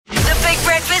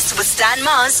Breakfast with Stan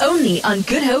Mars. Only on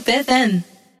Good Hope FM.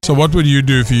 So what would you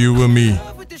do if you were me?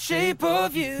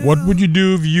 What would you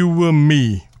do if you were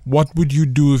me? What would you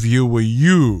do if you were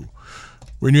you?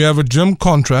 When you have a gym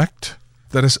contract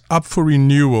that is up for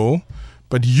renewal,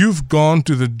 but you've gone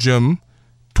to the gym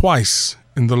twice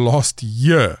in the last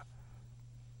year,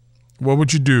 what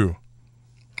would you do?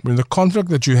 When the contract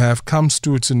that you have comes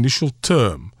to its initial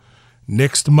term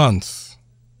next month,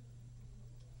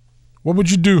 what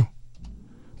would you do?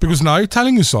 Because now you're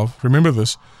telling yourself, remember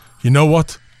this, you know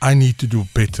what? I need to do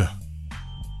better.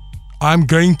 I'm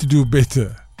going to do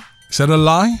better. Is that a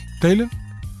lie, Taylor?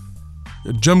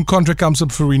 Your gym contract comes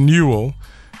up for renewal.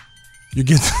 You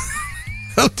get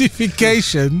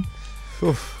notification.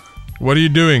 Oof. What are you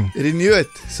doing? Renew it.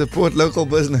 Support local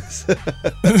business.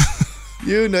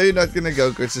 You know you're not going to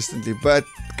go consistently, but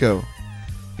go.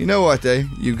 You know what,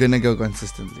 You're going to go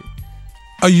consistently.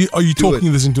 Are you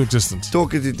talking this into existence?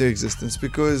 Talk it into existence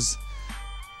because,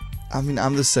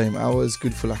 I'm the same. I was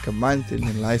good for like a month and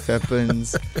then life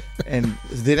happens. And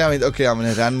then I went, okay, I'm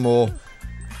going to run more.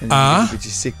 And then you get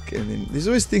sick. And then there's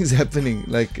always things happening.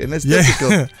 And it's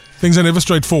difficult. Things are never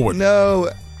straightforward. No,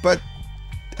 but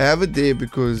I have it there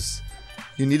because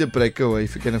you need a breakaway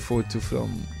if you can afford to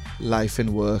from life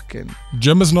and work. And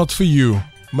gym is not for you.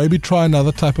 Maybe try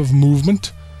another type of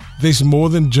movement. There's more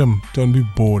than gym. Don't be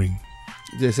boring.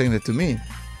 They're saying that to me.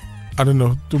 I don't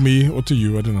know, to me or to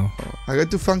you, I don't know. I go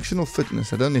to functional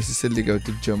fitness. I don't necessarily go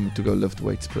to gym to go lift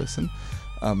weights person.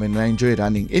 And I enjoy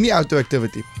running. Any outdoor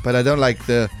activity. But I don't like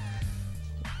a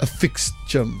fixed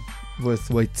gym with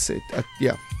weights set.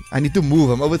 I need to move.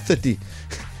 I'm over 30.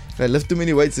 If I lift too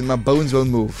many weights then my bones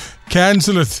won't move.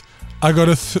 Cancel it. I got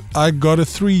a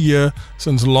 3-year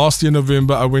since last year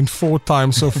November. I went 4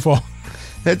 times so far.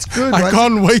 That's good. I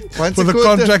can't wait for the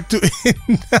contract to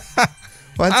end.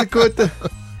 Once a quarter.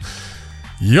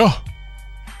 Yeah.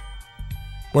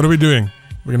 What are we doing?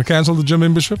 We're going to cancel the gym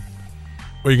membership?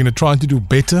 Or are you going to try to do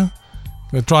better?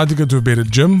 Going to try to go to a better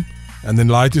gym and then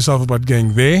lie to yourself about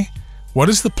going there? What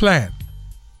is the plan?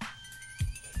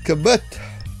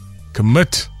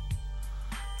 Commit.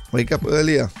 Wake up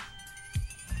earlier.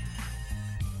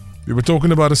 We were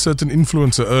talking about a certain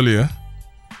influencer earlier.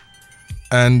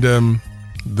 And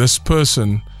this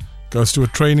person goes to a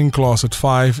training class at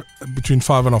between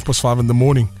 5 and 5:30 in the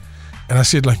morning. And I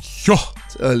said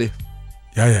It's early.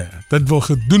 Ja, dit wil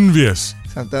gedoen wees.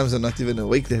 Sometimes I'm not even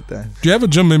awake that time. Do you have a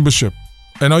gym membership?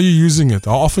 And are you using it?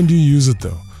 How often do you use it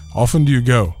though? How often do you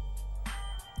go?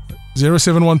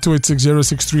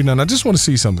 0712860639. I just want to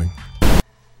see something.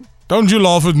 Don't you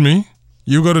laugh at me.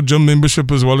 You got a gym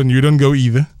membership as well and you don't go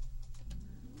either.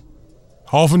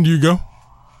 How often do you go?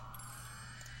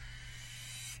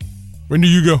 When do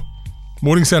you go?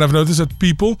 Morning Stan, I've noticed that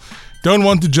people don't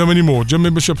want to gym anymore. Gym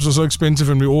memberships are so expensive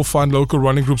and we all find local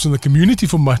running groups in the community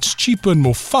for much cheaper and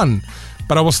more fun.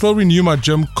 But I will still renew my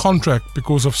gym contract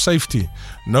because of safety.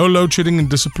 No load shedding and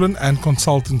discipline and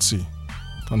consistency.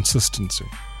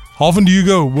 How often do you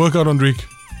go work out, Enrique?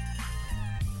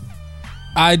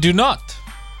 I do not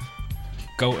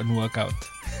go and work out.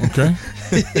 Okay.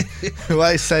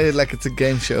 Why say it like it's a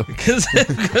game show? Because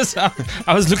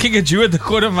I was looking at you at the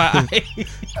corner of my eye.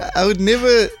 I would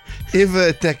never ever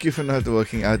attack you for not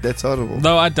working out. That's horrible.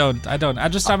 No, I don't. I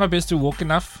just try my best to walk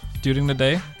enough during the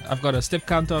day. I've got a step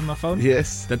counter on my phone.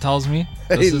 Yes. That tells me.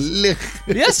 Look.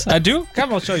 Yes, I do.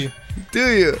 Come, I'll show you. Do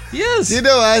you? Yes. You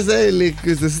know, I say look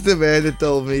because this is the man that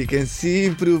told me you can see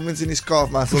improvements in his calf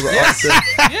muscles after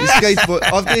he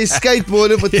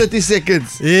skateboarded for 30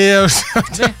 seconds. Yeah.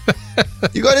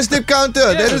 You got a step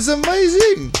counter. Yeah. That is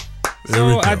amazing.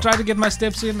 So I try to get my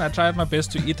steps in. I try my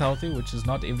best to eat healthy, which is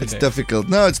not every day. It's difficult.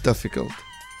 No, it's difficult.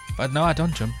 But no, I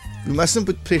don't gym. We mustn't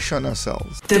put pressure on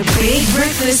ourselves. The Big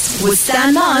Breakfast with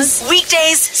Stan Mars.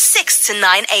 Weekdays 6 to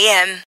 9 a.m.